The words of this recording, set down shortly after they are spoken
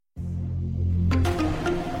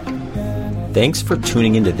Thanks for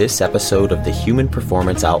tuning into this episode of the Human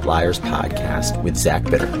Performance Outliers podcast with Zach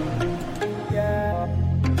Bitter.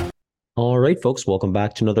 All right, folks, welcome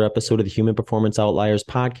back to another episode of the Human Performance Outliers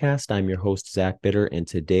podcast. I'm your host, Zach Bitter, and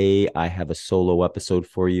today I have a solo episode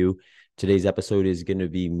for you. Today's episode is going to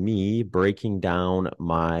be me breaking down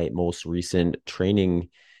my most recent training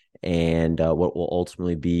and what will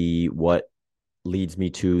ultimately be what leads me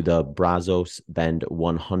to the Brazos Bend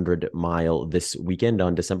 100 mile this weekend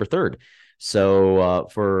on December 3rd. So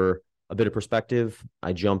for a bit of perspective,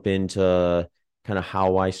 I jump into kind of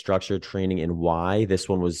how I structure training and why. This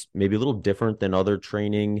one was maybe a little different than other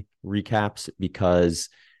training recaps because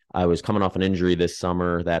I was coming off an injury this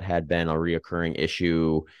summer that had been a reoccurring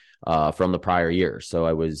issue from the prior year. So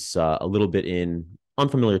I was a little bit in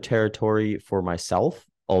unfamiliar territory for myself,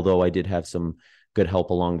 although I did have some good help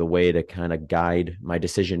along the way to kind of guide my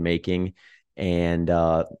decision making. And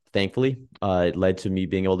thankfully, it led to me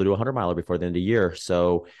being able to do a 100 miler before the end of the year.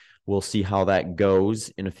 So we'll see how that goes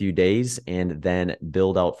in a few days and then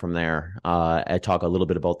build out from there. I talk a little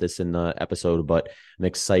bit about this in the episode, but I'm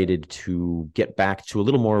excited to get back to a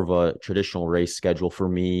little more of a traditional race schedule for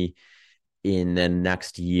me in the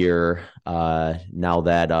next year. Now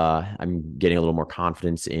that I'm getting a little more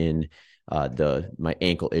confidence in my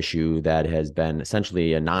ankle issue that has been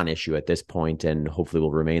essentially a non-issue at this point and hopefully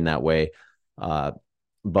will remain that way.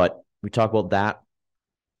 But we talk about that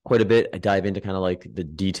quite a bit. I dive into kind of like the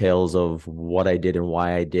details of what I did and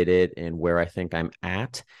why I did it and where I think I'm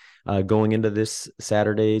at going into this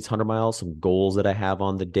Saturday's 100 miles, some goals that I have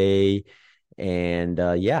on the day, and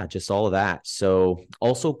just all of that. So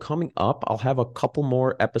also coming up, I'll have a couple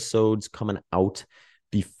more episodes coming out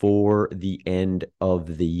before the end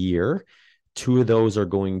of the year. Two of those are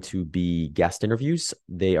going to be guest interviews.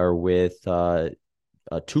 They are with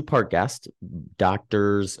a two-part guest,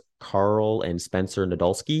 Doctors Carl and Spencer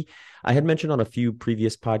Nadolski. I had mentioned on a few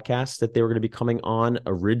previous podcasts that they were going to be coming on.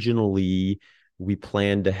 Originally, we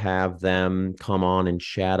planned to have them come on and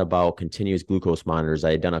chat about continuous glucose monitors.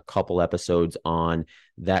 I had done a couple episodes on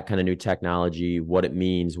that kind of new technology, what it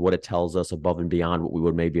means, what it tells us above and beyond what we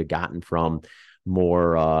would maybe have gotten from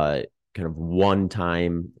more kind of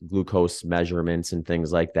one-time glucose measurements and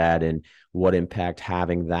things like that, and what impact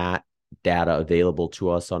having that data available to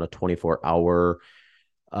us on a 24-hour,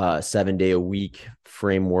 7-day-a-week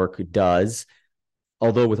framework does.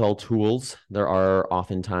 Although with all tools, there are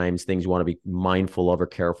oftentimes things you want to be mindful of or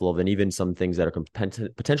careful of, and even some things that are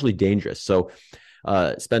potentially dangerous. So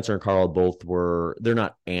Spencer and Carl they're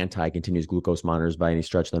not anti-continuous glucose monitors by any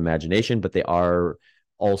stretch of the imagination, but they are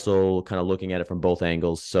also kind of looking at it from both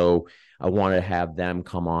angles. So I wanted to have them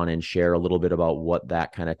come on and share a little bit about what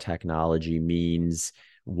that kind of technology means,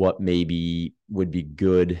 what maybe would be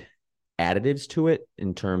good additives to it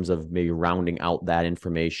in terms of maybe rounding out that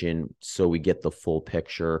information so we get the full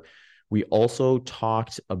picture. We also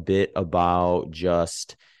talked a bit about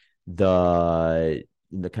just the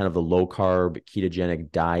kind of the low carb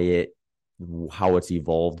ketogenic diet, how it's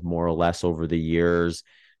evolved more or less over the years,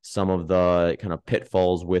 some of the kind of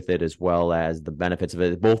pitfalls with it, as well as the benefits of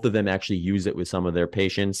it. Both of them actually use it with some of their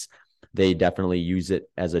patients. They definitely use it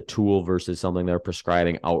as a tool versus something they're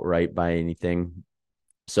prescribing outright by anything.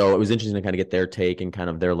 So it was interesting to kind of get their take and kind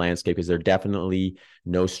of their landscape, because they're definitely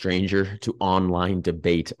no stranger to online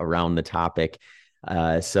debate around the topic.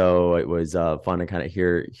 So it was fun to kind of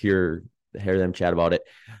hear them chat about it.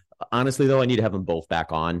 Honestly, though, I need to have them both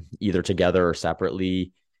back on, either together or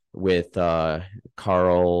separately. With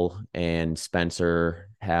Carl and Spencer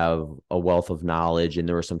have a wealth of knowledge, and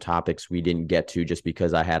there were some topics we didn't get to just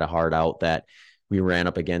because I had a hard out that we ran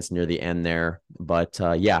up against near the end there. But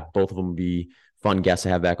both of them would be fun guests to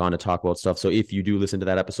have back on to talk about stuff. So if you do listen to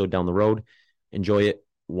that episode down the road, enjoy it,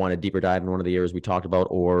 want a deeper dive in one of the areas we talked about,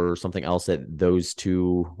 or something else that those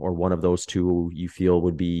two or one of those two you feel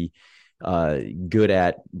would be good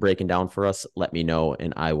at breaking down for us, let me know,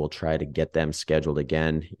 and I will try to get them scheduled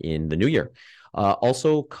again in the new year.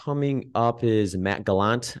 Also coming up is Matt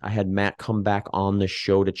Gallant. I had Matt come back on the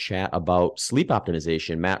show to chat about sleep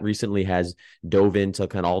optimization. Matt recently has dove into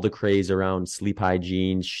kind of all the craze around sleep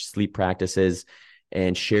hygiene, sleep practices,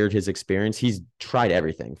 and shared his experience. He's tried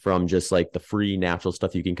everything from just like the free natural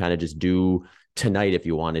stuff you can kind of just do tonight if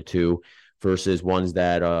you wanted to, versus ones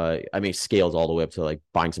that, scales all the way up to like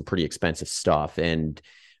buying some pretty expensive stuff. And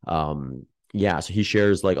so he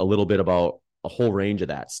shares like a little bit about a whole range of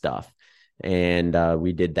that stuff. And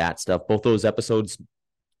we did that stuff. Both those episodes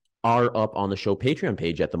are up on the show Patreon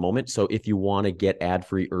page at the moment. So if you want to get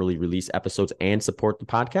ad-free early release episodes and support the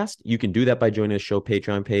podcast, you can do that by joining the show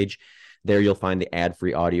Patreon page. There you'll find the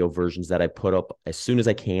ad-free audio versions that I put up as soon as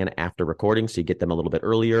I can after recording. So you get them a little bit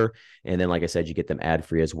earlier. And then, like I said, you get them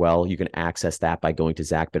ad-free as well. You can access that by going to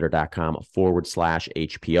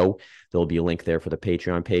zachbitter.com/HPO. There'll be a link there for the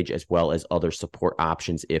Patreon page, as well as other support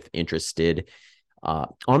options if interested.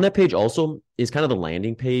 On that page also is kind of the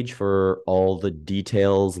landing page for all the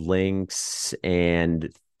details, links,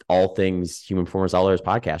 and all things Human Performance Outliers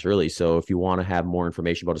podcast, really. So if you want to have more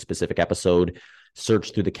information about a specific episode,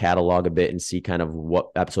 search through the catalog a bit and see kind of what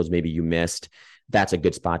episodes maybe you missed, that's a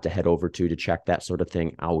good spot to head over to check that sort of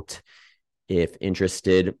thing out if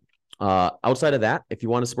interested. Outside of that, if you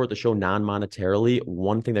want to support the show non-monetarily,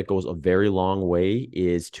 one thing that goes a very long way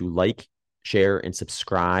is to like, share, and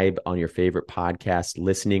subscribe on your favorite podcast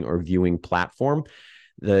listening or viewing platform.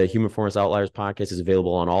 The Human Performance Outliers podcast is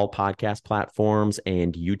available on all podcast platforms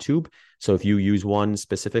and YouTube. So if you use one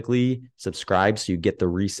specifically, subscribe so you get the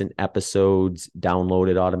recent episodes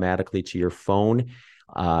downloaded automatically to your phone.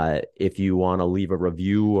 If you want to leave a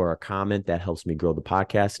review or a comment, that helps me grow the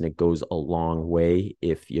podcast, and it goes a long way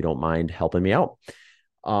if you don't mind helping me out.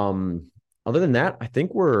 Other than that, I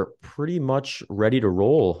think we're pretty much ready to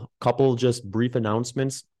roll. A couple just brief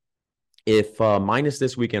announcements. If minus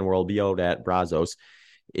this weekend where I'll be out at Brazos,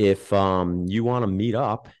 if you want to meet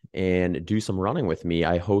up and do some running with me,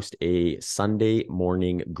 I host a Sunday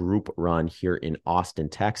morning group run here in Austin,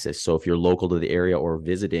 Texas. So if you're local to the area or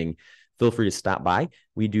visiting, feel free to stop by.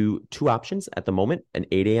 We do two options at the moment, an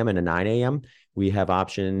 8 a.m. and a 9 a.m. We have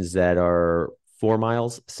options that are 4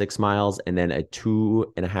 miles, 6 miles, and then a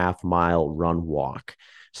 2.5 mile run walk.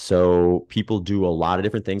 So people do a lot of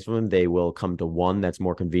different things for them. They will come to one that's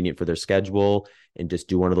more convenient for their schedule and just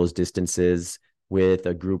do one of those distances with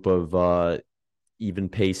a group of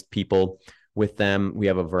even-paced people with them. We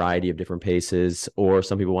have a variety of different paces, or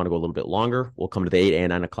some people want to go a little bit longer. We'll come to the 8 and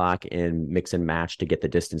 9 o'clock and mix and match to get the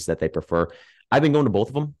distance that they prefer. I've been going to both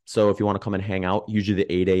of them. So if you want to come and hang out, usually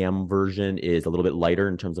the 8 a.m. version is a little bit lighter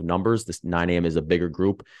in terms of numbers. This 9 a.m. is a bigger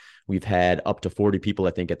group. We've had up to 40 people,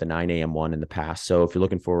 I think, at the 9 a.m. one in the past. So if you're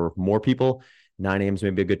looking for more people, 9 a.m. is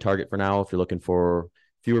maybe a good target for now. If you're looking for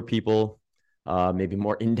fewer people, maybe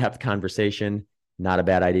more in-depth conversation, not a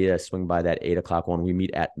bad idea to swing by that 8 o'clock one. We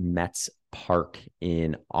meet at Metz Park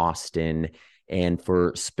in Austin. And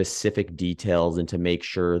for specific details and to make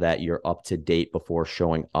sure that you're up to date before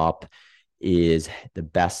showing up, is the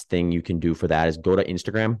best thing you can do for that is go to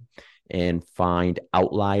Instagram and find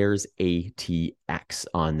Outliers ATX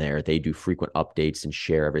on there. They do frequent updates and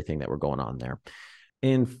share everything that we're going on there.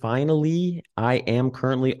 And finally, I am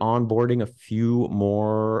currently onboarding a few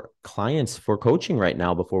more clients for coaching right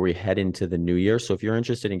now before we head into the new year. So if you're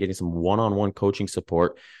interested in getting some one-on-one coaching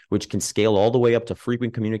support, which can scale all the way up to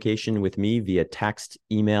frequent communication with me via text,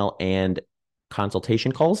 email, and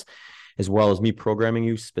consultation calls, as well as me programming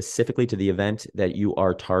you specifically to the event that you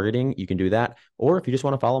are targeting, you can do that. Or if you just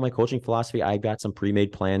want to follow my coaching philosophy, I've got some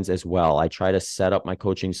pre-made plans as well. I try to set up my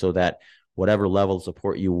coaching so that whatever level of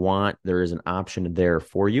support you want, there is an option there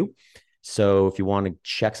for you. So if you want to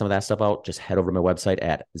check some of that stuff out, just head over to my website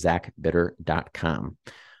at zachbitter.com.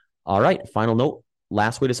 All right, final note.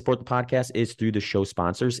 Last way to support the podcast is through the show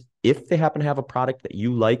sponsors. If they happen to have a product that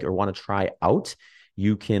you like or want to try out,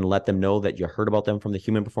 you can let them know that you heard about them from the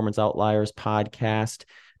Human Performance Outliers podcast.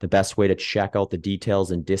 The best way to check out the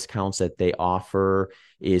details and discounts that they offer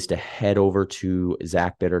is to head over to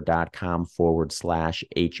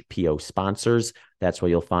zachbitter.com/HPO sponsors. That's where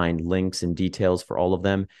you'll find links and details for all of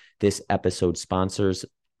them. This episode sponsors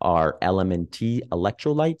are LMNT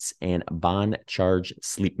electrolytes and Bon Charge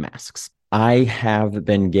sleep masks. I have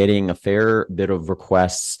been getting a fair bit of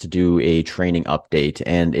requests to do a training update,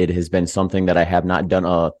 and it has been something that I have not done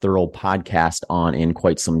a thorough podcast on in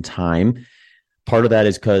quite some time. Part of that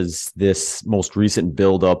is because this most recent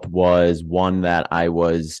buildup was one that I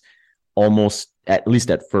was almost, at least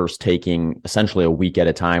at first, taking essentially a week at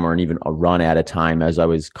a time or even a run at a time, as I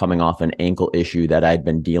was coming off an ankle issue that I'd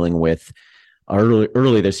been dealing with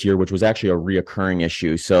early this year, which was actually a reoccurring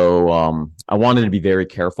issue. So I wanted to be very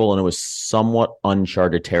careful, and it was somewhat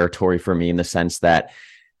uncharted territory for me in the sense that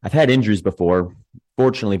I've had injuries before,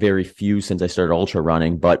 fortunately very few since I started ultra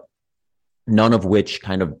running, but none of which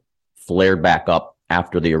kind of flared back up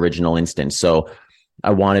after the original instance. So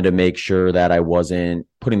I wanted to make sure that I wasn't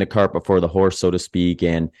putting the cart before the horse, so to speak,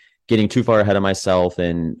 and getting too far ahead of myself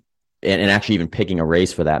and actually even picking a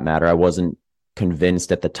race for that matter. I wasn't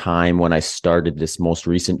convinced at the time when I started this most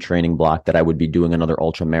recent training block that I would be doing another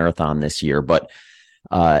ultra marathon this year, but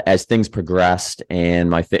As things progressed and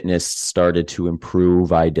my fitness started to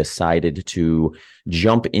improve, I decided to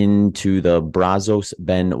jump into the Brazos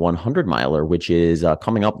Bend 100 miler, which is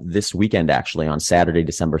coming up this weekend, actually, on Saturday,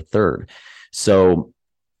 December 3rd. So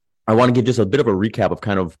I want to give just a bit of a recap of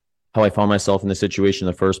kind of how I found myself in the situation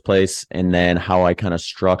in the first place, and then how I kind of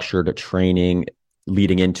structured a training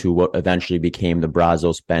leading into what eventually became the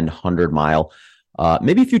Brazos Bend 100 mile.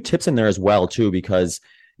 Maybe a few tips in there as well, too, because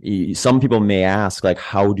some people may ask, like,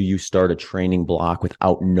 how do you start a training block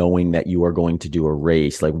without knowing that you are going to do a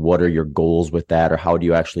race? Like, what are your goals with that? Or how do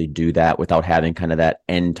you actually do that without having kind of that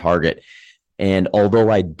end target? And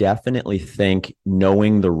although I definitely think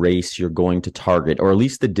knowing the race you're going to target, or at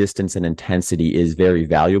least the distance and intensity, is very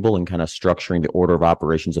valuable in kind of structuring the order of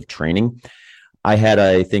operations of training, I had,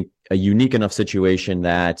 I think, a unique enough situation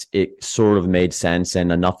that it sort of made sense,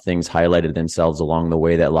 and enough things highlighted themselves along the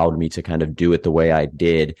way that allowed me to kind of do it the way I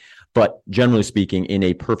did. But generally speaking, in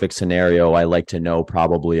a perfect scenario, I like to know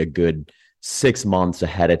probably a good 6 months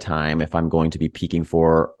ahead of time if I'm going to be peaking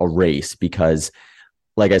for a race, because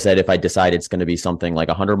like I said, if I decide it's going to be something like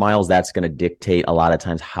 100 miles, that's going to dictate a lot of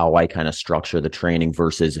times how I kind of structure the training,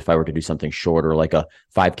 versus if I were to do something shorter, like a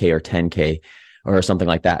 5K or 10K or something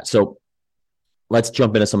like that. So let's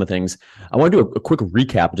jump into some of the things. I want to do a quick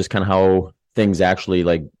recap, just kind of how things actually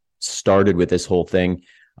like started with this whole thing,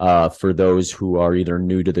 for those who are either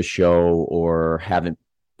new to the show or haven't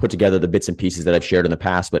put together the bits and pieces that I've shared in the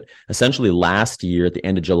past. But essentially last year at the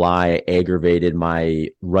end of July, I aggravated my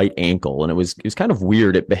right ankle, and it was kind of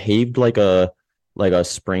weird. It behaved like a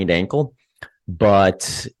sprained ankle,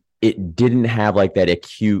 but it didn't have like that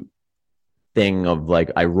acute thing of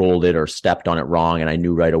like I rolled it or stepped on it wrong and I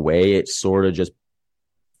knew right away. It sort of just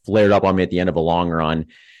flared up on me at the end of a long run,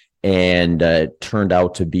 and turned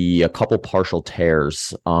out to be a couple partial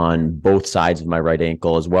tears on both sides of my right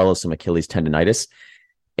ankle, as well as some Achilles tendonitis.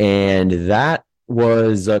 And that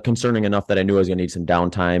was concerning enough that I knew I was going to need some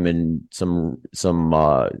downtime and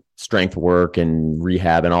some strength work and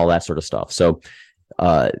rehab and all that sort of stuff. So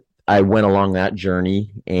I went along that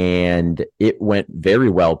journey, and it went very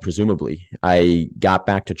well, presumably. I got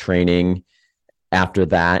back to training after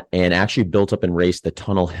that, and actually built up and raced the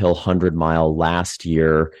Tunnel Hill 100 mile last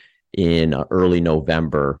year in early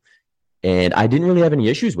November. And I didn't really have any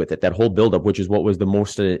issues with it, that whole buildup, which is what was the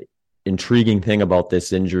most intriguing thing about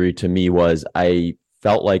this injury to me. Was I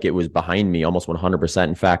felt like it was behind me almost 100%.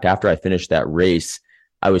 In fact, after I finished that race,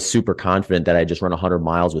 I was super confident that I just run 100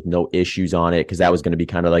 miles with no issues on it, because that was going to be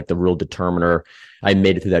kind of like the real determiner. I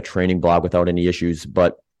made it through that training block without any issues,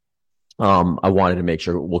 but I wanted to make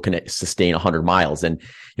sure we'll sustain 100 miles. And,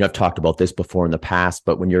 I've talked about this before in the past,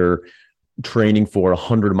 but when you're training for a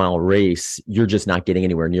 100-mile race, you're just not getting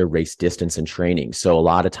anywhere near race distance in training. So a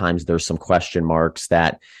lot of times there's some question marks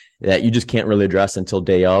that you just can't really address until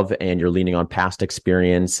day of, and you're leaning on past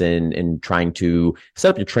experience and trying to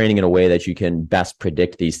set up your training in a way that you can best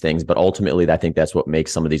predict these things. But ultimately, I think that's what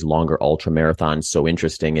makes some of these longer ultra marathons so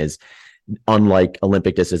interesting, is unlike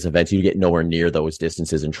Olympic distance events, you get nowhere near those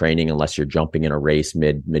distances in training unless you're jumping in a race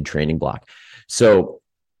mid training block. So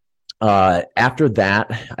after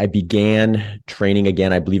that, I began training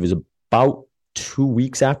again. I believe it was about 2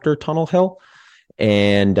 weeks after Tunnel Hill.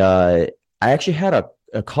 And I actually had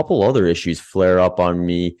a couple other issues flare up on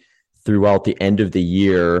me throughout the end of the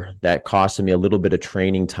year that costed me a little bit of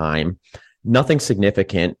training time. Nothing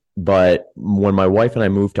significant, but when my wife and I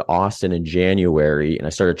moved to Austin in January and I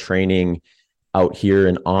started training out here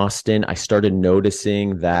in Austin, I started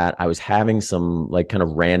noticing that I was having some like kind of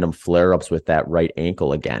random flare-ups with that right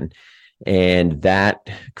ankle again. And that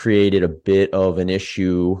created a bit of an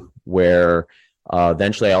issue where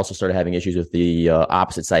eventually I also started having issues with the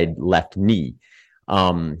opposite side left knee.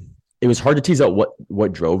 It was hard to tease out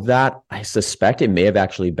what drove that. I suspect it may have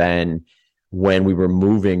actually been when we were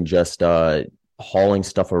moving, just hauling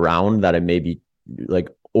stuff around, that I maybe like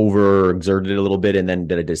overexerted a little bit and then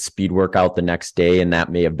did a speed workout the next day. And that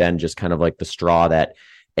may have been just kind of like the straw that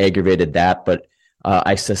aggravated that. But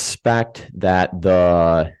I suspect that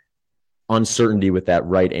the uncertainty with that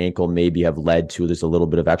right ankle maybe have led to there's a little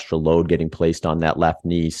bit of extra load getting placed on that left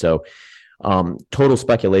knee. So total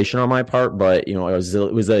speculation on my part, but it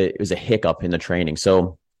was a hiccup in the training.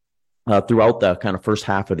 So throughout the kind of first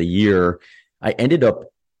half of the year, I ended up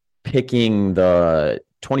picking the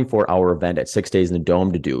 24-hour event at 6 Days in the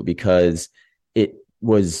Dome to do, because it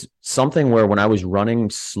was something where when I was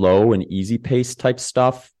running slow and easy pace type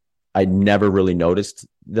stuff, I never really noticed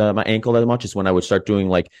my ankle that much. It's when I would start doing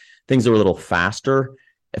like things that were a little faster,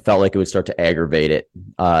 it felt like it would start to aggravate it.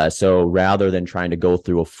 So rather than trying to go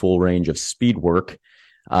through a full range of speed work,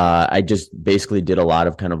 I just basically did a lot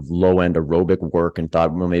of kind of low end aerobic work and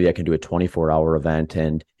thought, well, maybe I can do a 24-hour event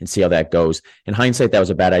and see how that goes. In hindsight, that was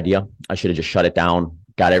a bad idea. I should have just shut it down,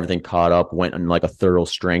 got everything caught up, went on like a thorough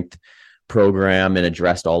strength program and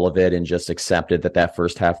addressed all of it, and just accepted that that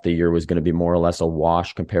first half of the year was going to be more or less a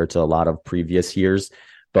wash compared to a lot of previous years.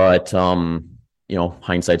 But,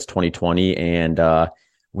 hindsight's 2020, and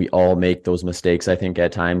we all make those mistakes, I think,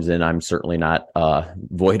 at times, and I'm certainly not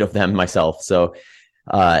void of them myself. So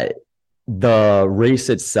the race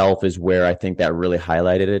itself is where I think that really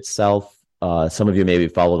highlighted itself. Some of you maybe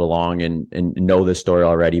followed along and know this story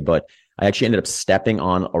already, but I actually ended up stepping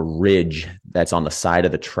on a ridge that's on the side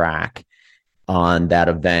of the track on that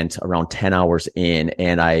event around 10 hours in,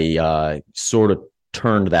 and I sort of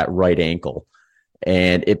turned that right ankle.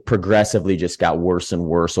 And it progressively just got worse and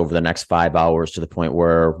worse over the next 5 hours, to the point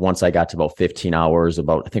where once I got to about 15 hours, I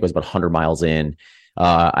think it was about 100 miles in,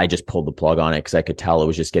 I just pulled the plug on it because I could tell it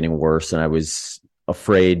was just getting worse. And I was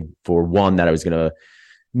afraid, for one, that I was going to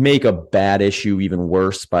make a bad issue even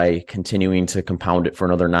worse by continuing to compound it for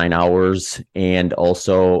another 9 hours. And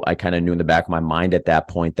also, I kind of knew in the back of my mind at that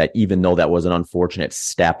point that even though that was an unfortunate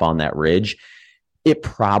step on that ridge, it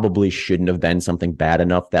probably shouldn't have been something bad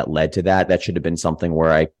enough that led to that. That should have been something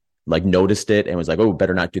where I like noticed it and was like, oh,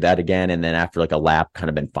 better not do that again. And then after like a lap, kind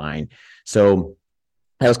of been fine. So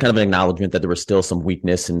that was kind of an acknowledgement that there was still some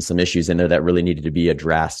weakness and some issues in there that really needed to be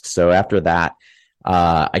addressed. So after that,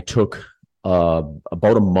 I took about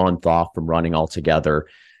a month off from running altogether,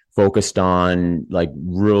 focused on like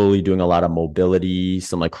really doing a lot of mobility,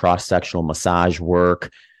 some like cross-sectional massage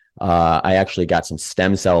work. I actually got some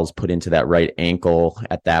stem cells put into that right ankle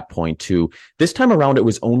at that point too. This time around, it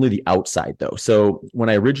was only the outside though. So when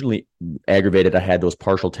I originally aggravated, I had those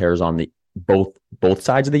partial tears on the both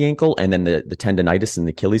sides of the ankle, and then the tendonitis in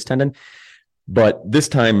the Achilles tendon. But this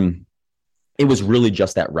time it was really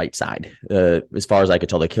just that right side. As far as I could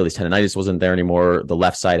tell, the Achilles tendonitis wasn't there anymore. The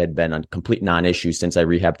left side had been a complete non-issue since I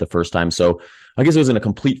rehabbed the first time. So I guess it wasn't a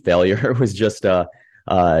complete failure. It was just,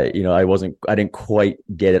 I didn't quite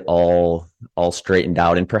get it all straightened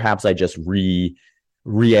out. And perhaps I just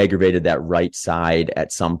re-aggravated that right side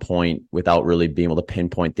at some point without really being able to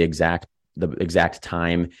pinpoint the exact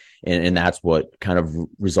time. And that's what kind of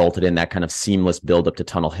resulted in that kind of seamless build up to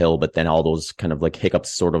Tunnel Hill, but then all those kind of like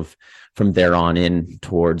hiccups sort of from there on in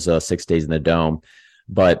towards 6 days in the Dome.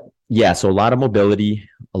 But yeah, so a lot of mobility,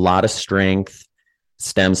 a lot of strength,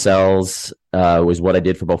 stem cells was what I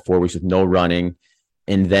did for about 4 weeks with no running.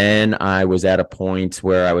 And then I was at a point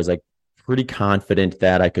where I was like pretty confident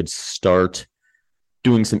that I could start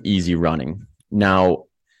doing some easy running. Now,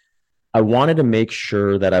 I wanted to make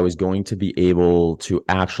sure that I was going to be able to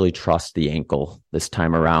actually trust the ankle this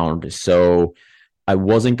time around. So I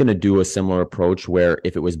wasn't going to do a similar approach where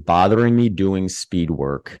if it was bothering me doing speed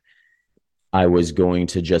work, I was going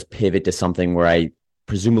to just pivot to something where I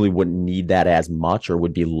presumably wouldn't need that as much or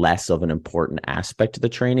would be less of an important aspect to the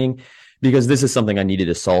training, because this is something I needed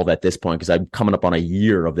to solve at this point, because I'm coming up on a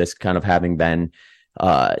year of this kind of having been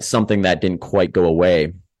something that didn't quite go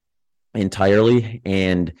away entirely.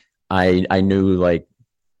 And I knew like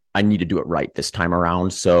I need to do it right this time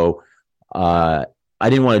around. So I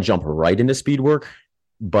didn't want to jump right into speed work,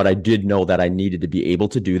 but I did know that I needed to be able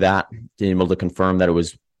to do that, being able to confirm that it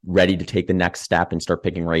was ready to take the next step and start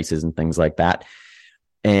picking races and things like that.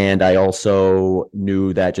 And I also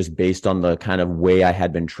knew that just based on the kind of way I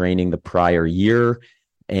had been training the prior year,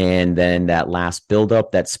 and then that last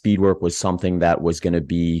buildup, that speed work was something that was going to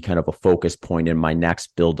be kind of a focus point in my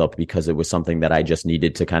next buildup, because it was something that I just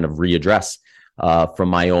needed to kind of readdress from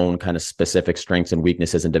my own kind of specific strengths and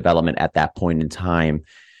weaknesses and development at that point in time.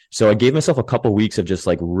 So I gave myself a couple of weeks of just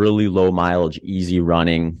like really low mileage, easy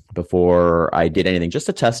running before I did anything, just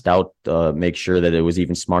to test out, make sure that it was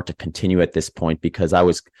even smart to continue at this point, because I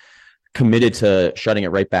was committed to shutting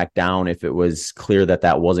it right back down if it was clear that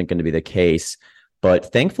that wasn't going to be the case.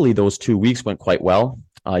 But thankfully, those 2 weeks went quite well.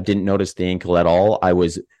 I didn't notice the ankle at all. I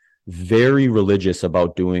was very religious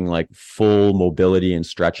about doing like full mobility and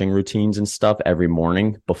stretching routines and stuff every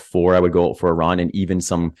morning before I would go out for a run, and even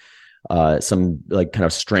some like kind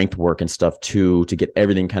of strength work and stuff too, to get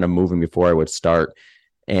everything kind of moving before I would start.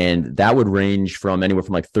 And that would range from anywhere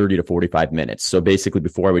from like 30 to 45 minutes. So basically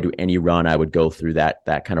before I would do any run, I would go through that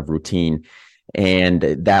kind of routine. And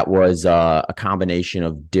that was a combination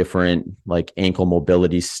of different like ankle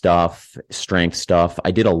mobility stuff, strength stuff.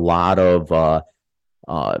 I did a lot of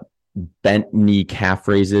bent knee calf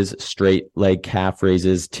raises, straight leg calf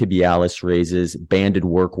raises, tibialis raises, banded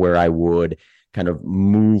work where I would kind of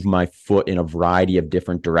move my foot in a variety of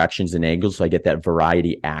different directions and angles. So I get that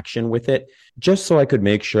variety action with it, just so I could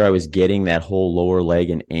make sure I was getting that whole lower leg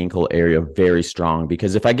and ankle area very strong.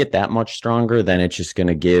 Because if I get that much stronger, then it's just going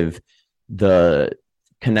to give the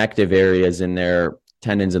connective areas in there,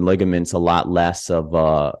 tendons and ligaments, a lot less of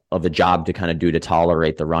a job to kind of do to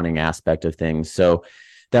tolerate the running aspect of things. So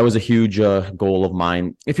that was a huge goal of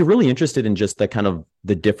mine. If you're really interested in just the kind of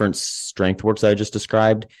the different strength works that I just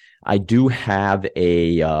described, I do have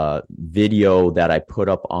a video that I put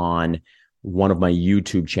up on one of my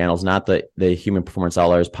YouTube channels, not the Human Performance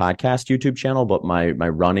Outliers podcast YouTube channel, but my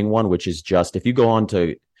running one, which is just, if you go on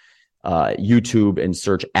to YouTube and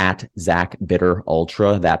search at Zach Bitter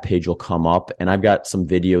Ultra, that page will come up. And I've got some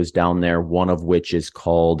videos down there, one of which is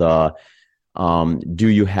called Do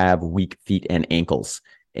You Have Weak Feet and Ankles?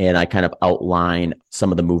 And I kind of outline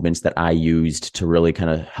some of the movements that I used to really kind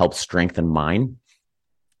of help strengthen mine.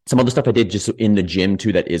 Some other stuff I did just in the gym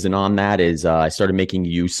too that isn't on that is I started making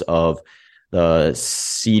use of the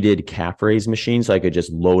seated calf raise machine, so I could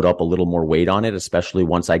just load up a little more weight on it, especially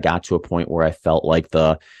once I got to a point where I felt like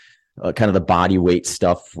the kind of the body weight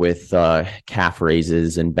stuff with calf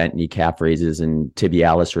raises and bent knee calf raises and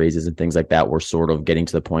tibialis raises and things like that were sort of getting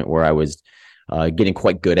to the point where I was getting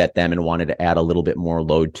quite good at them and wanted to add a little bit more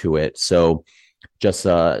load to it. So just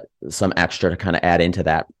some extra to kind of add into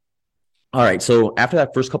that. All right. So after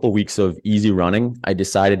that first couple of weeks of easy running, I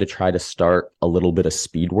decided to try to start a little bit of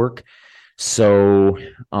speed work. So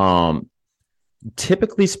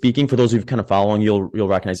typically speaking, for those of you kind of following, you'll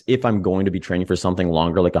recognize if I'm going to be training for something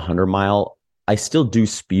longer, like 100-mile, I still do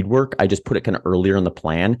speed work. I just put it kind of earlier in the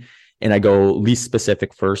plan and I go least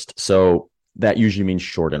specific first. So that usually means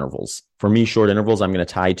short intervals. For me, short intervals, I'm going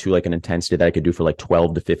to tie to like an intensity that I could do for like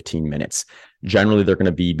 12 to 15 minutes. Generally, they're going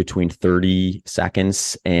to be between 30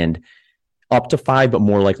 seconds and up to 5, but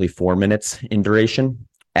more likely 4 minutes in duration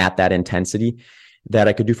at that intensity that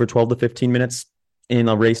I could do for 12 to 15 minutes in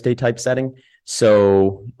a race day type setting.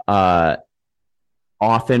 So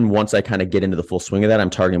often once I kind of get into the full swing of that, I'm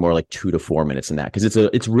targeting more like 2 to 4 minutes in that, because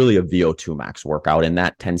it's really a VO2 max workout. And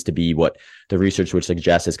that tends to be what the research would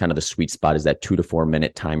suggest is kind of the sweet spot, is that 2 to 4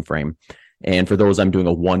 minute time frame. And for those, I'm doing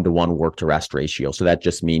a 1-to-1 work to rest ratio. So that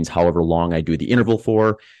just means however long I do the interval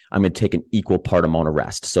for, I'm going to take an equal part amount of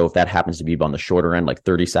rest. So if that happens to be on the shorter end, like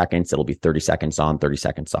 30 seconds, it'll be 30 seconds on, 30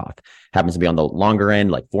 seconds off. Happens to be on the longer end,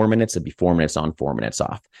 like 4 minutes, it'd be 4 minutes on, 4 minutes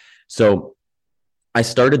off. So I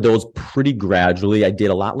started those pretty gradually. I did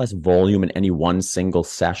a lot less volume in any one single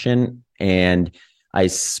session, and I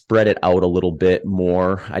spread it out a little bit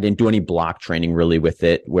more. I didn't do any block training really with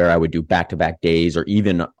it, where I would do back-to-back days or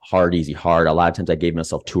even hard, easy, hard. A lot of times I gave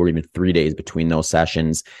myself 2 or even 3 days between those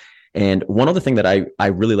sessions. And one other thing that I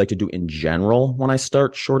really like to do in general when I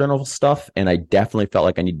start short interval stuff, and I definitely felt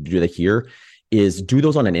like I need to do that here, is do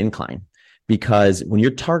those on an incline. Because when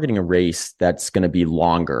you're targeting a race that's going to be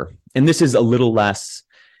longer, and this is a little less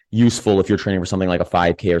useful if you're training for something like a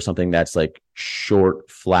 5K or something that's like short,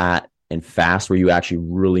 flat, and fast, where you actually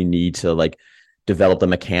really need to like develop the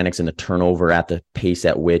mechanics and the turnover at the pace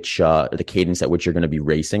at which, the cadence at which you're going to be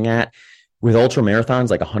racing at. With ultra marathons,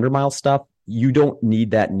 like 100-mile stuff, you don't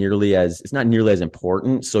need that it's not nearly as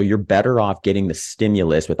important. So you're better off getting the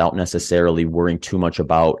stimulus without necessarily worrying too much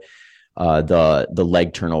about the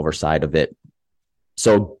leg turnover side of it.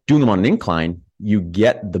 So doing them on an incline, you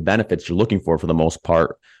get the benefits you're looking for the most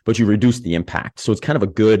part, but you reduce the impact. So it's kind of a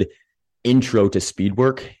good intro to speed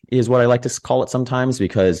work is what I like to call it sometimes,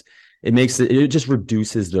 because it just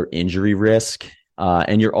reduces their injury risk.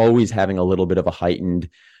 And you're always having a little bit of a heightened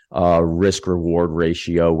risk reward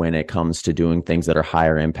ratio when it comes to doing things that are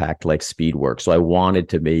higher impact like speed work. So I wanted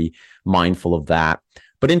to be mindful of that.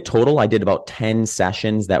 But in total, I did about 10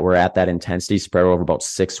 sessions that were at that intensity spread over about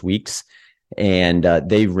 6 weeks. And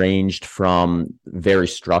they ranged from very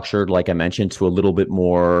structured, like I mentioned, to a little bit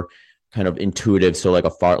more kind of intuitive. So like a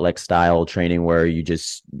fartlek style training where you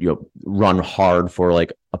just, run hard for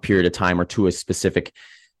like a period of time or to a specific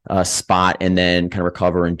spot and then kind of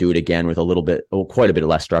recover and do it again with quite a bit of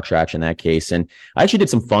less structure action in that case. And I actually did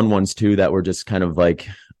some fun ones too that were just kind of like,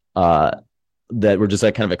 kind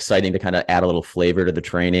of exciting to kind of add a little flavor to the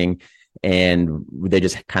training. And they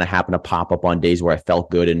just kind of happened to pop up on days where I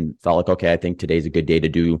felt good and felt like, okay, I think today's a good day to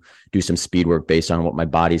do some speed work based on what my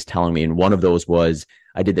body's telling me. And one of those was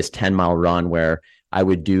I did this 10-mile run where I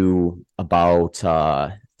would do about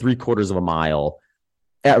 3/4 of a mile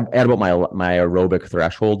at about my aerobic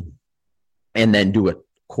threshold, and then do a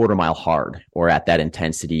 1/4 mile hard or at that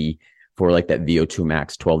intensity for like that VO2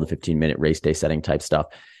 max 12 to 15 minute race day setting type stuff.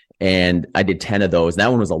 And I did 10 of those.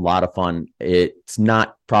 That one was a lot of fun. It's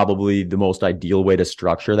not probably the most ideal way to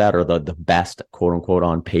structure that, or the best quote unquote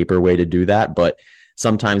on paper way to do that. But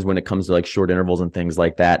sometimes when it comes to like short intervals and things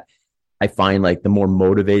like that, I find like the more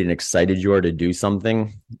motivated and excited you are to do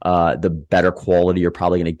something, the better quality you're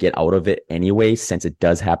probably going to get out of it anyway, since it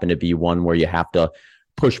does happen to be one where you have to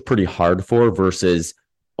push pretty hard for, versus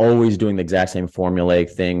always doing the exact same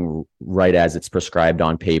formulaic thing right as it's prescribed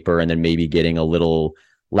on paper, and then maybe getting a little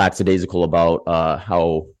lackadaisical about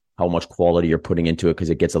how much quality you're putting into it,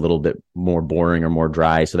 because it gets a little bit more boring or more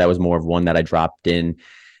dry. So that was more of one that I dropped in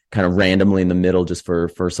kind of randomly in the middle just for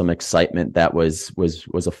some excitement. That was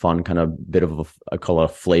a fun kind of bit of I call it a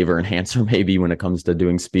flavor enhancer maybe when it comes to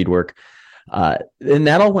doing speed work. And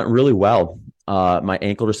that all went really well. My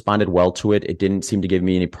ankle responded well to it. It didn't seem to give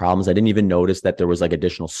me any problems. I didn't even notice that there was like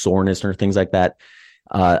additional soreness or things like that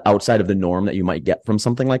outside of the norm that you might get from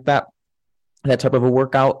something like that type of a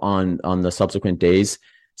workout on the subsequent days.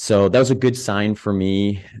 So that was a good sign for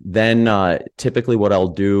me. Then typically what I'll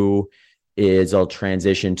do is I'll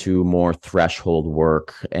transition to more threshold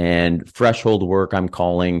work. And threshold work, I'm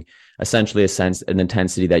calling essentially an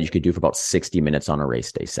intensity that you could do for about 60 minutes on a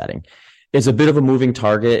race day setting. It's a bit of a moving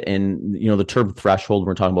target. And, the term threshold,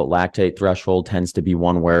 we're talking about lactate threshold, tends to be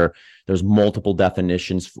one where there's multiple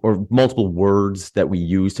definitions or multiple words that we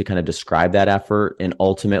use to kind of describe that effort. And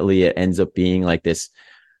ultimately it ends up being like this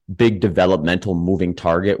big developmental moving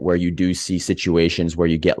target where you do see situations where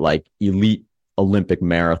you get like elite Olympic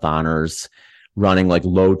marathoners running like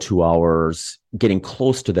low 2 hours, getting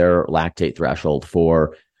close to their lactate threshold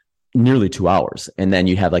for nearly 2 hours. And then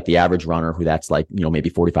you have like the average runner who that's like, maybe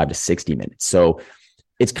 45 to 60 minutes. So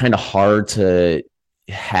it's kind of hard to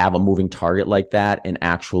have a moving target like that and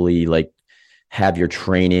actually like have your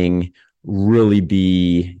training really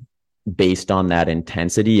be based on that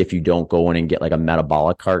intensity if you don't go in and get like a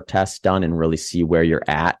metabolic cart test done and really see where you're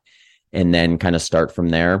at and then kind of start from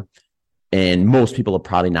there. And most people are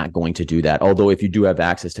probably not going to do that. Although if you do have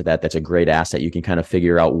access to that, that's a great asset. You can kind of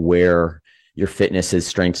figure out where your fitness's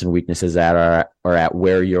strengths and weaknesses are at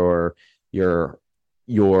where your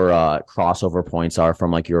crossover points are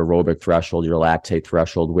from like your aerobic threshold, your lactate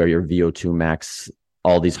threshold, where your VO2 max,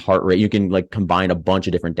 all these heart rate. You can like combine a bunch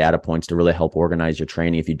of different data points to really help organize your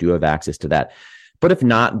training if you do have access to that. But if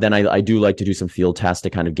not, then I do like to do some field tests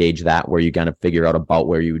to kind of gauge that, where you kind of figure out about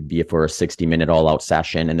where you would be for a 60-minute all-out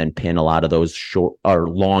session, and then pin a lot of those short or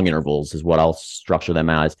long intervals is what I'll structure them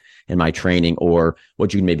as in my training, or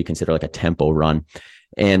what you can maybe consider like a tempo run.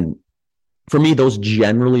 And for me, those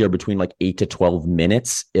generally are between like 8 to 12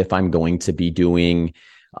 minutes if I'm going to be doing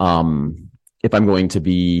doing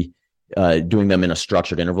them in a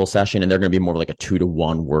structured interval session, and they're going to be more like a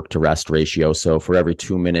 2-to-1 work to rest ratio. So for every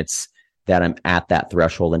 2 minutes that I'm at that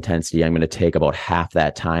threshold intensity, I'm going to take about half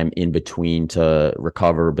that time in between to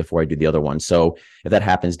recover before I do the other one. So if that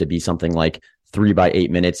happens to be something like 3 by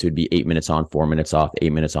 8 minutes, it would be 8 minutes on, 4 minutes off,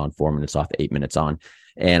 8 minutes on, 4 minutes off, 8 minutes on.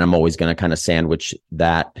 And I'm always going to kind of sandwich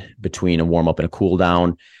that between a warm up and a cool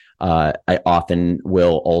down. I often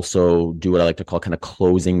will also do what I like to call kind of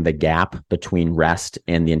closing the gap between rest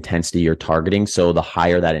and the intensity you're targeting. So the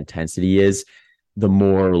higher that intensity is, the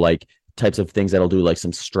more like types of things that'll do like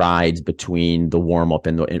some strides between the warm up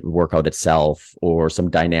and the workout itself, or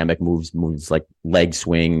some dynamic moves like leg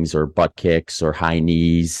swings or butt kicks or high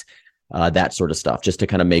knees, that sort of stuff, just to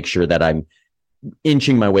kind of make sure that I'm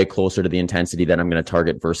inching my way closer to the intensity that I'm going to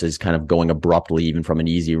target, versus kind of going abruptly even from an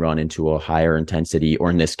easy run into a higher intensity, or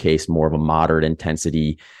in this case, more of a moderate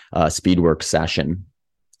intensity speed work session.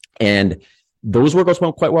 And those workouts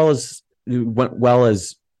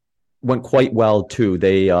went quite well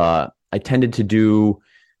too. I tended to do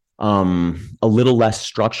a little less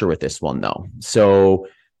structure with this one though. So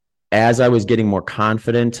as I was getting more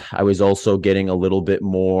confident, I was also getting a little bit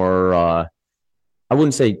more, I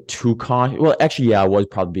wouldn't say too cautious. Well, actually, yeah, I was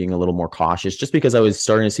probably being a little more cautious just because I was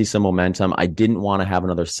starting to see some momentum. I didn't want to have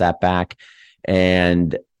another setback,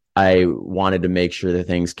 and I wanted to make sure that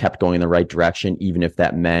things kept going in the right direction, even if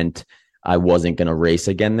that meant I wasn't going to race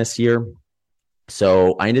again this year.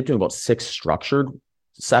 So I ended up doing about 6 structured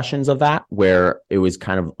sessions of that, where it was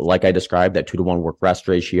kind of like I described, that 2-to-1 work rest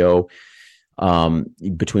ratio,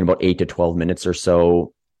 between about 8 to 12 minutes or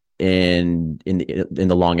so in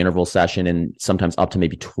the long interval session, and sometimes up to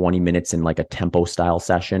maybe 20 minutes in like a tempo style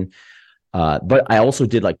session. But I also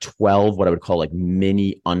did like 12, what I would call like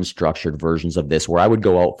mini unstructured versions of this, where I would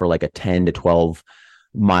go out for like a 10 to 12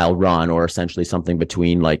 mile run, or essentially something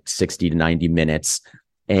between like 60 to 90 minutes.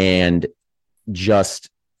 And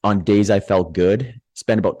just on days I felt good,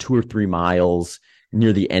 spend about 2 or 3 miles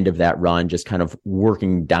near the end of that run, just kind of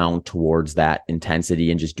working down towards that intensity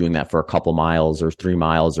and just doing that for a couple miles or 3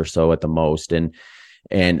 miles or so at the most. And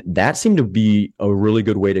that seemed to be a really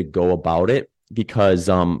good way to go about it because,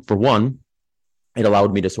 for one, it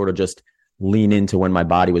allowed me to sort of just lean into when my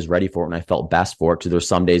body was ready for it and I felt best for it. So there's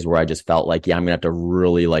some days where I just felt like, yeah, I'm gonna have to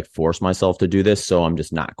really like force myself to do this. So I'm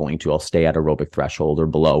just not going to. I'll stay at aerobic threshold or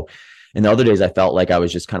below. And the other days I felt like I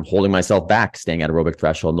was just kind of holding myself back, staying at aerobic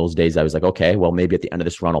threshold. And those days I was like, okay, well, maybe at the end of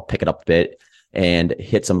this run, I'll pick it up a bit and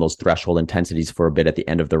hit some of those threshold intensities for a bit at the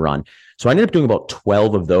end of the run. So I ended up doing about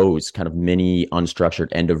 12 of those kind of mini unstructured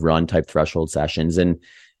end of run type threshold sessions. And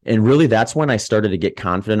really that's when I started to get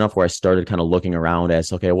confident enough where I started kind of looking around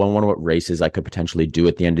as, okay, well, I wonder what races I could potentially do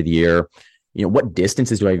at the end of the year. You know, what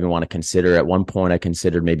distances do I even want to consider? At one point I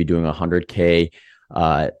considered maybe doing 100K.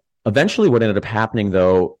 Eventually what ended up happening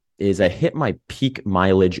though, is I hit my peak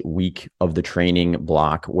mileage week of the training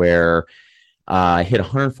block where I hit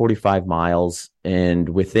 145 miles. And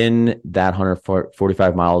within that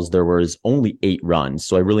 145 miles, there was only 8 runs.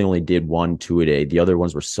 So I really only did 1-2 a day. The other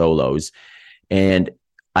ones were solos. And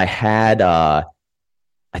I had, I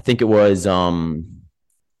think it was 4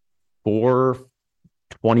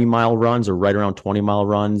 20-mile runs or right around 20-mile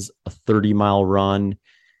runs, a 30-mile run,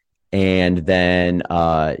 and then,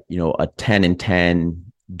 a 10 and 10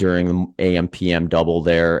 during the AM PM double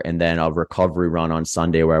there, and then a recovery run on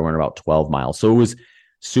Sunday where I went about 12 miles. So it was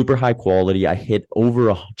super high quality. I hit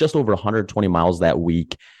just over 120 miles that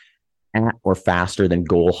week at or faster than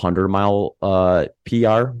goal 100-mile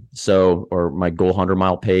PR. So, or my goal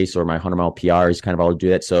 100-mile pace or my 100-mile PR is kind of how I'll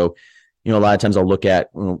do that. So, a lot of times I'll look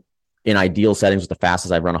at, in ideal settings, the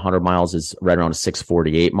fastest I've run 100 miles is right around a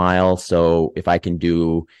 6:48 mile. So if I can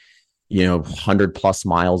do 100 plus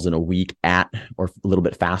miles in a week at or a little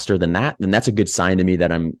bit faster than that, then that's a good sign to me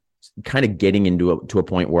that I'm kind of getting into to a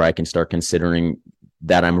point where I can start considering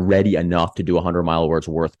that I'm ready enough to do 100-mile where it's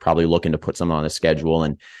worth probably looking to put something on the schedule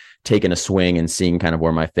and taking a swing and seeing kind of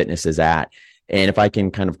where my fitness is at. And if I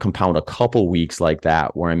can kind of compound a couple weeks like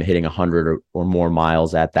that where I'm hitting 100 or more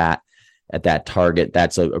miles at that target,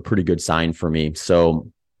 that's a pretty good sign for me.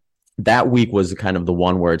 So that week was kind of the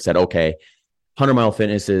one where it said, okay, 100-mile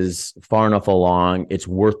fitness is far enough along. It's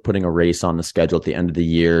worth putting a race on the schedule at the end of the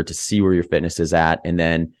year to see where your fitness is at, and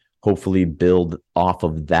then hopefully build off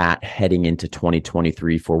of that heading into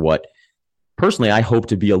 2023 for what personally I hope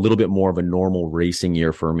to be a little bit more of a normal racing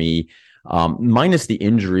year for me. Minus the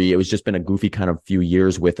injury, it was just been a goofy kind of few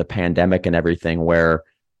years with the pandemic and everything where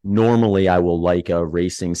normally I will like a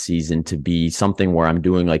racing season to be something where I'm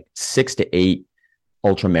doing like 6 to 8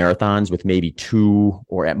 ultra marathons with maybe 2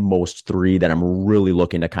 or at most 3 that I'm really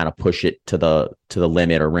looking to kind of push it to the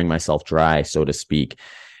limit or wring myself dry, so to speak.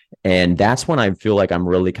 And that's when I feel like I'm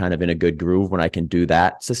really kind of in a good groove when I can do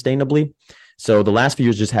that sustainably. So the last few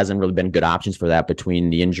years just hasn't really been good options for that between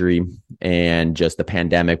the injury and just the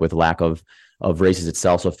pandemic with lack of races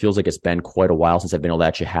itself. So it feels like it's been quite a while since I've been able to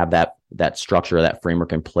actually have that structure, that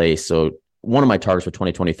framework in place. So one of my targets for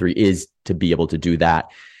 2023 is to be able to do that.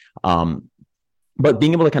 But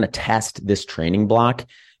being able to kind of test this training block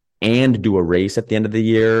and do a race at the end of the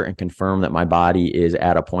year and confirm that my body is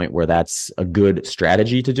at a point where that's a good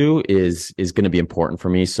strategy to do is going to be important for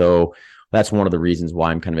me. So that's one of the reasons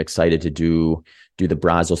why I'm kind of excited to do the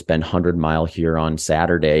Brazos Bend 100-mile here on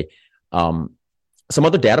Saturday. Some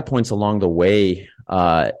other data points along the way,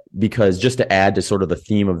 because just to add to sort of the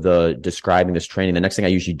theme of the describing this training, the next thing I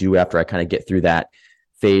usually do after I kind of get through that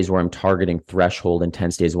phase where I'm targeting threshold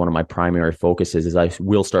intensity as one of my primary focuses is I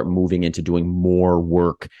will start moving into doing more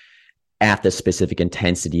work at the specific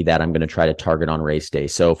intensity that I'm going to try to target on race day.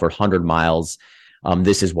 So for 100 miles,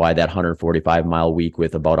 this is why that 145-mile week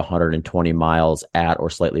with about 120 miles at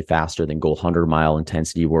or slightly faster than goal 100-mile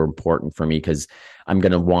intensity were important for me, because I'm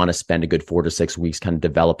going to want to spend a good 4 to 6 weeks kind of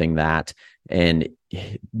developing that and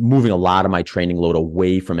moving a lot of my training load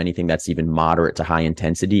away from anything that's even moderate to high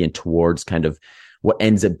intensity and towards kind of what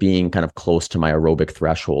ends up being kind of close to my aerobic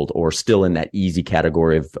threshold or still in that easy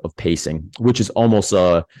category of pacing, which is almost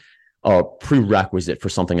a prerequisite for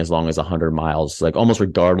something as long as 100 miles. Like almost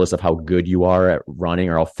regardless of how good you are at running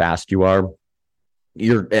or how fast you are,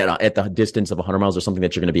 you're at the distance of 100 miles or something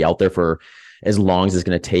that you're going to be out there for as long as it's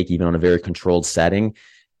going to take, even on a very controlled setting.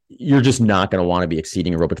 You're just not going to want to be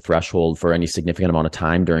exceeding aerobic threshold for any significant amount of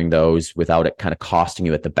time during those without it kind of costing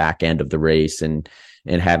you at the back end of the race and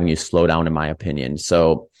having you slow down, in my opinion.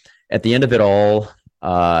 So at the end of it all,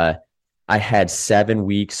 I had 7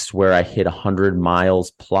 weeks where I hit 100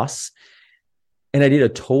 miles plus, and I did a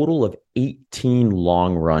total of 18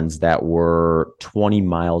 long runs that were 20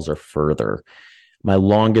 miles or further. My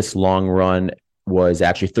longest long run was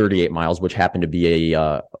actually 38 miles, which happened to be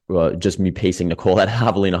just me pacing Nicole at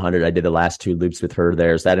Javelina 100. I did the last 2 loops with her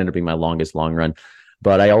there. So that ended up being my longest long run.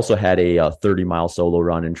 But I also had a 30-mile solo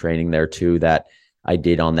run in training there too that I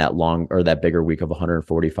did on that bigger week of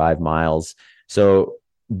 145 miles. So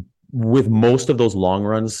with most of those long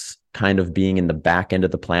runs kind of being in the back end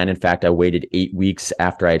of the plan. In fact, I waited 8 weeks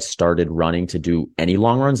after I had started running to do any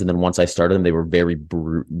long runs. And then once I started them, they were very,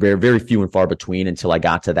 very few and far between until I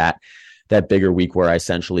got to that bigger week where I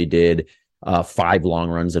essentially did 5 long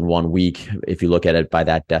runs in 1 week. If you look at it by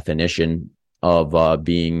that definition of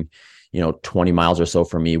being, 20 miles or so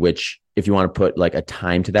for me, which if you want to put like a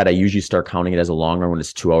time to that, I usually start counting it as a long run when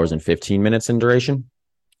it's 2 hours and 15 minutes in duration.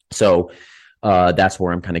 So that's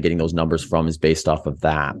where I'm kind of getting those numbers from, is based off of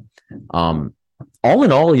that. All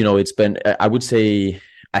in all, it's been, I would say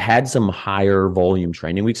I had some higher volume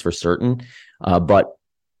training weeks for certain, but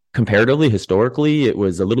comparatively, historically, it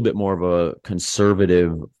was a little bit more of a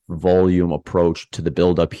conservative volume approach to the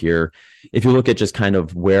buildup here. If you look at just kind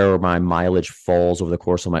of where my mileage falls over the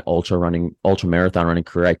course of my ultra marathon running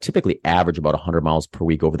career, I typically average about 100 miles per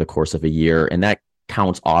week over the course of a year. And that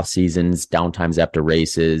counts off seasons, downtimes after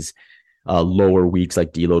races, lower weeks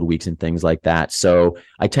like deload weeks and things like that. So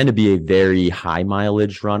I tend to be a very high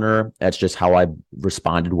mileage runner. That's just how I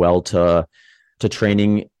responded well to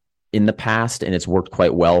training in the past, and it's worked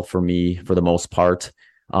quite well for me for the most part.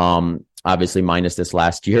 Obviously minus this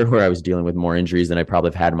last year where I was dealing with more injuries than I probably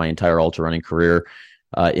have had in my entire ultra running career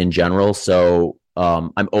in general. So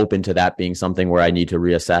I'm open to that being something where I need to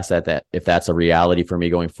reassess that if that's a reality for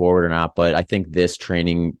me going forward or not. But I think this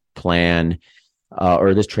training plan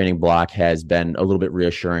or this training block has been a little bit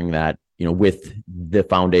reassuring that, with the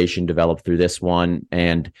foundation developed through this one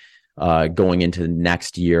and going into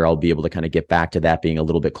next year, I'll be able to kind of get back to that being a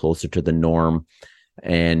little bit closer to the norm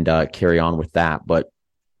and carry on with that. But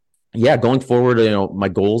yeah, going forward, my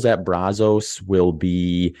goals at Brazos will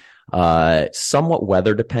be somewhat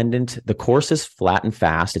weather dependent. The course is flat and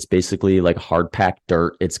fast. It's basically like hard packed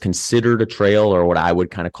dirt. It's considered a trail, or what I would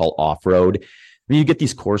kind of call off-road. You get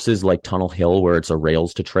these courses like Tunnel Hill where it's a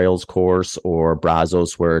rails to trails course, or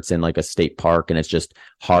Brazos where it's in like a state park and it's just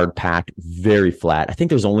hard packed, very flat. I think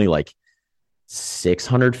there's only like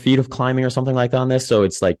 600 feet of climbing or something like that on this. So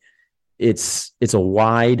it's like, it's a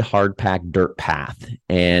wide, hard packed dirt path.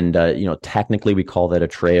 And, technically we call that a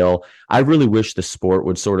trail. I really wish the sport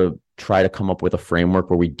would sort of try to come up with a framework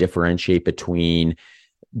where we differentiate between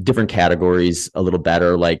different categories a little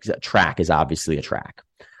better. Like track is obviously a track.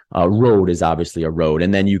 Road is obviously a road.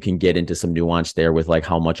 And then you can get into some nuance there with like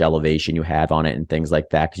how much elevation you have on it and things like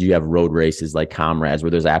that. Cause you have road races like Comrades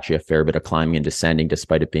where there's actually a fair bit of climbing and descending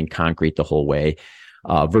despite it being concrete the whole way,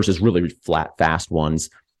 versus really flat, fast ones.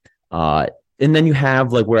 And then you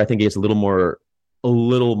have like where I think it's a little more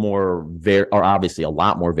obviously a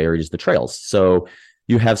lot more varied is the trails. So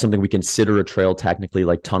you have something we consider a trail technically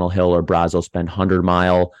like Tunnel Hill or Brazos Bend 100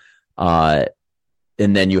 mile,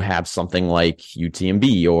 and then you have something like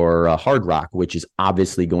UTMB or Hard Rock, which is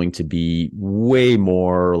obviously going to be way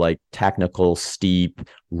more like technical, steep,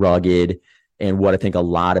 rugged, and what I think a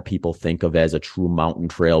lot of people think of as a true mountain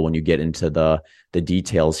trail when you get into the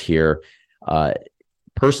details here.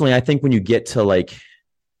 Personally, I think when you get to like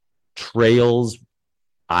trails,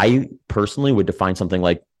 I personally would define something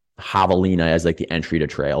like Javelina as like the entry to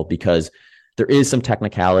trail, because there is some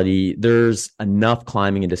technicality, there's enough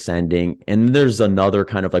climbing and descending, and there's another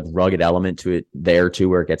kind of like rugged element to it there too,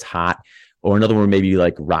 where it gets hot, or another one maybe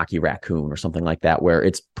like Rocky Raccoon or something like that, where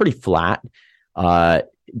it's pretty flat.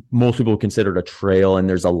 Most people consider it a trail, and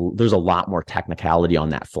there's a lot more technicality on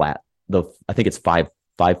that flat. I think it's five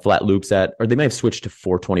flat loops or they may have switched to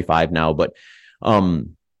 425 now, but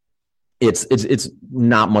it's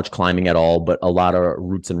not much climbing at all, but a lot of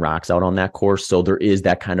roots and rocks out on that course. So there is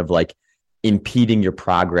that kind of like impeding your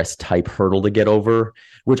progress type hurdle to get over,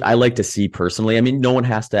 which I like to see personally. I mean, no one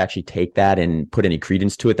has to actually take that and put any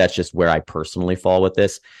credence to it. That's just where I personally fall with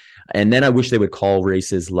this. And then I wish they would call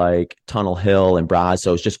races like Tunnel Hill and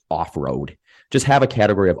Brazos just off-road. Just have a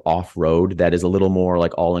category of off-road that is a little more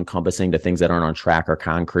like all-encompassing to things that aren't on track or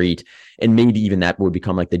concrete. And maybe even that would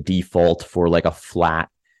become like the default for like a flat,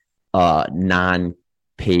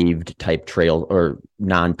 non-paved type trail or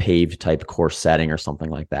non-paved type course setting or something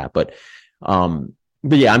like that. But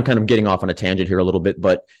yeah, I'm kind of getting off on a tangent here a little bit,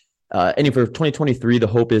 but anyway, for 2023, the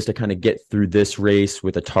hope is to kind of get through this race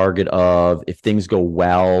with a target of, if things go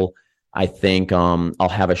well, I think I'll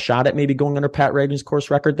have a shot at maybe going under Pat Reagan's course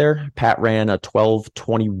record there. Pat ran a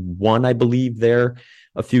 12:21, I believe, there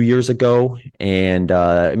a few years ago. And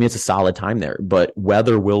I mean, it's a solid time there, but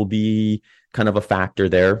weather will be kind of a factor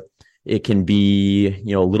there. It can be,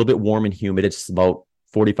 a little bit warm and humid. It's about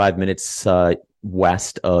 45 minutes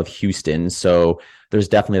west of Houston. So there's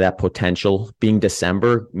definitely that potential. Being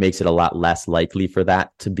December makes it a lot less likely for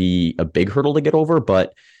that to be a big hurdle to get over.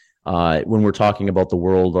 But when we're talking about the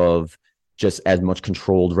world of just as much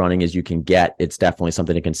controlled running as you can get, it's definitely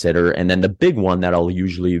something to consider. And then the big one that'll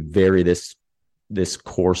usually vary this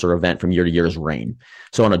course or event from year to year is rain.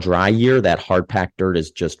 So on a dry year, that hard packed dirt is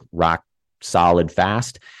just rock solid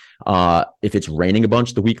fast. If it's raining a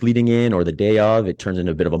bunch the week leading in or the day of, it turns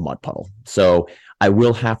into a bit of a mud puddle. So I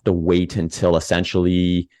will have to wait until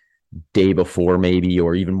essentially day before maybe,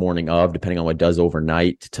 or even morning of, depending on what it does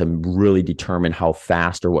overnight, to really determine how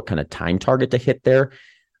fast or what kind of time target to hit there.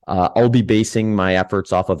 I'll be basing my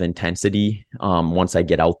efforts off of intensity once I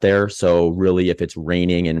get out there. So really, if it's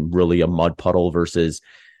raining and really a mud puddle versus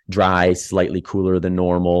dry, slightly cooler than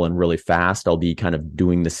normal and really fast, I'll be kind of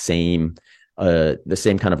doing the same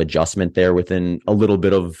kind of adjustment there within a little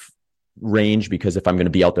bit of range, because if I'm going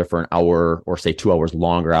to be out there for an hour or say 2 hours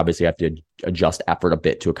longer, obviously I have to adjust effort a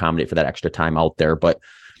bit to accommodate for that extra time out there, but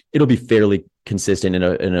it'll be fairly consistent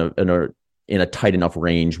in a tight enough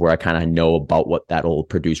range where I kind of know about what that'll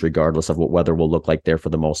produce regardless of what weather will look like there for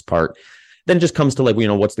the most part. Then it just comes to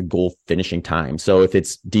what's the goal finishing time? So if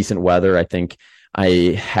it's decent weather, I think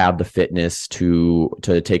I have the fitness to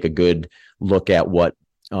take a good look at what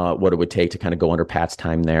it would take to kind of go under Pat's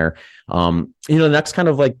time there. The next kind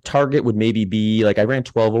of target would maybe be I ran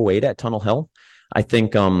 12:08 at Tunnel Hill. I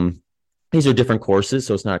think these are different courses,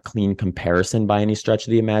 so it's not a clean comparison by any stretch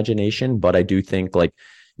of the imagination, but I do think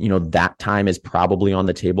that time is probably on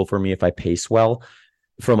the table for me if I pace well.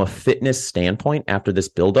 From a fitness standpoint, after this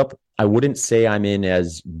buildup, I wouldn't say I'm in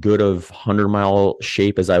as good of 100-mile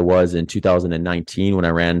shape as I was in 2019 when I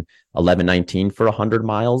ran 11:19 for 100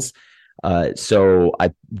 miles. So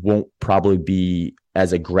I won't probably be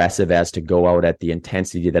as aggressive as to go out at the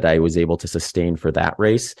intensity that I was able to sustain for that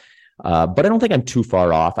race. But I don't think I'm too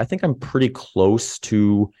far off. I think I'm pretty close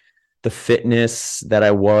to the fitness that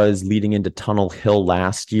I was leading into Tunnel Hill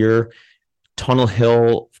last year. Tunnel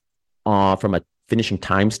Hill, from a finishing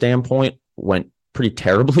time standpoint, went pretty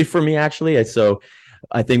terribly for me, actually. So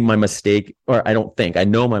I think my mistake, or I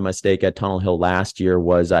know my mistake at Tunnel Hill last year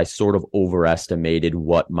was I sort of overestimated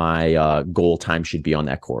what my goal time should be on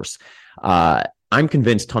that course. I'm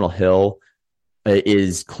convinced Tunnel Hill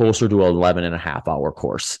is closer to an 11 and a half hour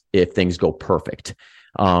course if things go perfect,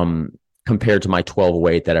 compared to my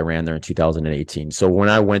 12:08 that I ran there in 2018. So when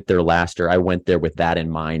I went there last year, I went there with that in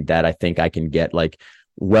mind, that I think I can get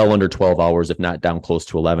well under 12 hours, if not down close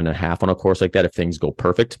to 11 and a half on a course like that if things go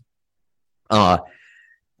perfect.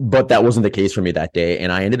 But that wasn't the case for me that day.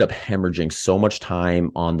 And I ended up hemorrhaging so much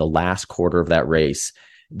time on the last quarter of that race.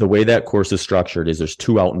 The way that course is structured is there's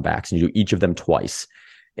 2 out and backs, and you do each of them twice.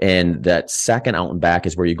 And that second out and back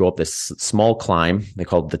is where you go up this small climb. They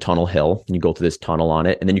call it the Tunnel Hill, and you go through this tunnel on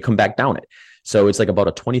it, and then you come back down it. So it's about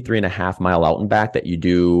a 23.5-mile out and back that you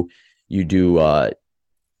do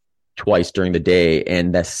twice during the day.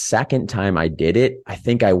 And the second time I did it, I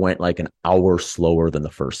think I went an hour slower than the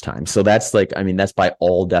first time. So that's that's by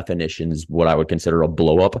all definitions what I would consider a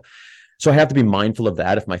blow up. So I have to be mindful of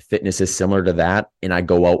that. If my fitness is similar to that and I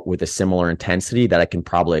go out with a similar intensity, that I can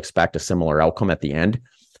probably expect a similar outcome at the end.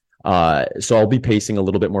 So I'll be pacing a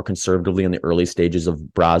little bit more conservatively in the early stages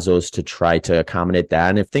of Brazos to try to accommodate that.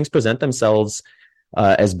 And if things present themselves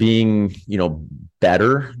as being,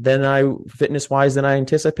 better than fitness wise than I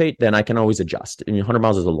anticipate, then I can always adjust. And 100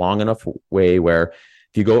 miles is a long enough way where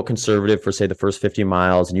if you go conservative for say the first 50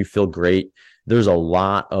 miles and you feel great, there's a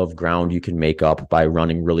lot of ground you can make up by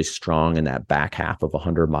running really strong in that back half of a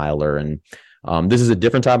 100-miler. And this is a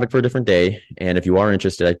different topic for a different day. And if you are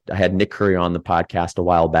interested, I had Nick Curry on the podcast a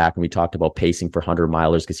while back, and we talked about pacing for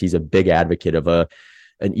 100-milers because he's a big advocate of an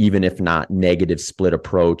even if not negative split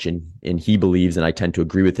approach. And he believes, and I tend to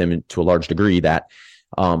agree with him to a large degree, that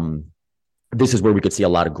this is where we could see a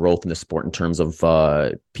lot of growth in the sport in terms of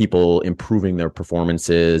people improving their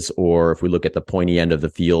performances, or if we look at the pointy end of the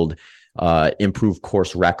field, improve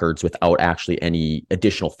course records without actually any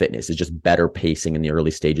additional fitness. It's just better pacing in the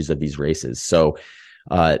early stages of these races. So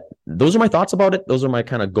those are my thoughts about it. Those are my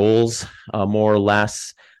kind of goals, more or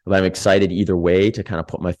less. But I'm excited either way to kind of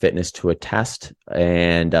put my fitness to a test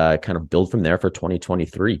and kind of build from there for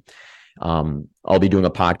 2023. I'll be doing a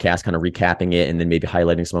podcast kind of recapping it and then maybe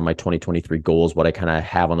highlighting some of my 2023 goals, what I kind of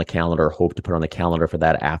have on the calendar, hope to put on the calendar for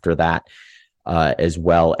that after that, as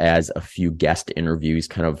well as a few guest interviews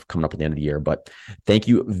kind of coming up at the end of the year. But thank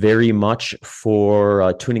you very much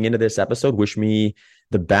for tuning into this episode. Wish me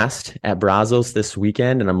the best at Brazos this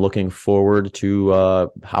weekend, and I'm looking forward to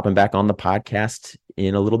hopping back on the podcast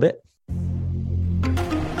in a little bit.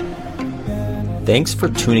 Thanks for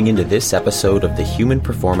tuning into this episode of the Human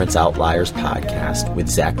Performance Outliers podcast with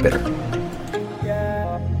Zach Bitter.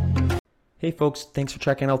 Hey folks, thanks for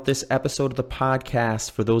checking out this episode of the podcast.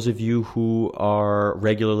 For those of you who are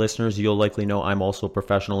regular listeners, you'll likely know I'm also a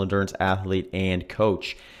professional endurance athlete and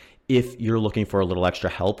coach. If you're looking for a little extra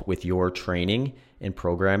help with your training and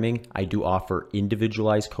programming, I do offer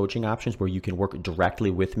individualized coaching options where you can work directly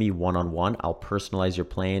with me one-on-one. I'll personalize your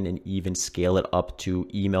plan and even scale it up to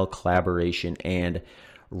email collaboration and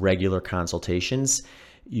regular consultations.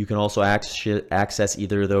 You can also access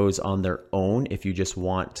either of those on their own if you just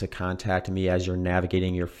want to contact me as you're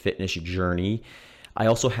navigating your fitness journey. I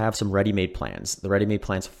also have some ready-made plans. The ready-made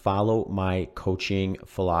plans follow my coaching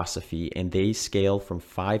philosophy, and they scale from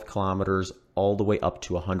 5 kilometers all the way up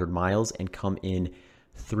to 100 miles and come in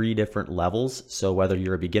 3 different levels. So whether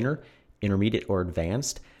you're a beginner, intermediate, or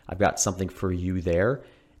advanced, I've got something for you there.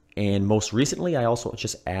 And most recently, I also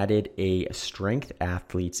just added a Strength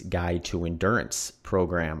Athlete's Guide to Endurance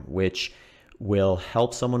program, which will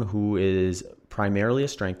help someone who is primarily a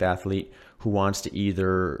strength athlete who wants to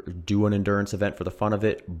either do an endurance event for the fun of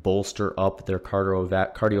it, bolster up their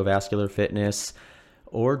cardiovascular fitness,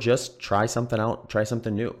 or just try something out, try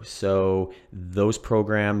something new. So those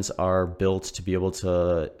programs are built to be able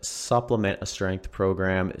to supplement a strength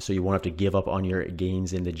program so you won't have to give up on your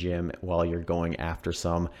gains in the gym while you're going after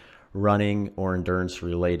some running or endurance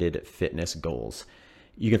related fitness goals.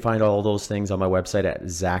 You can find all those things on my website at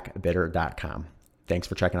zachbitter.com. Thanks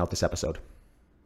for checking out this episode.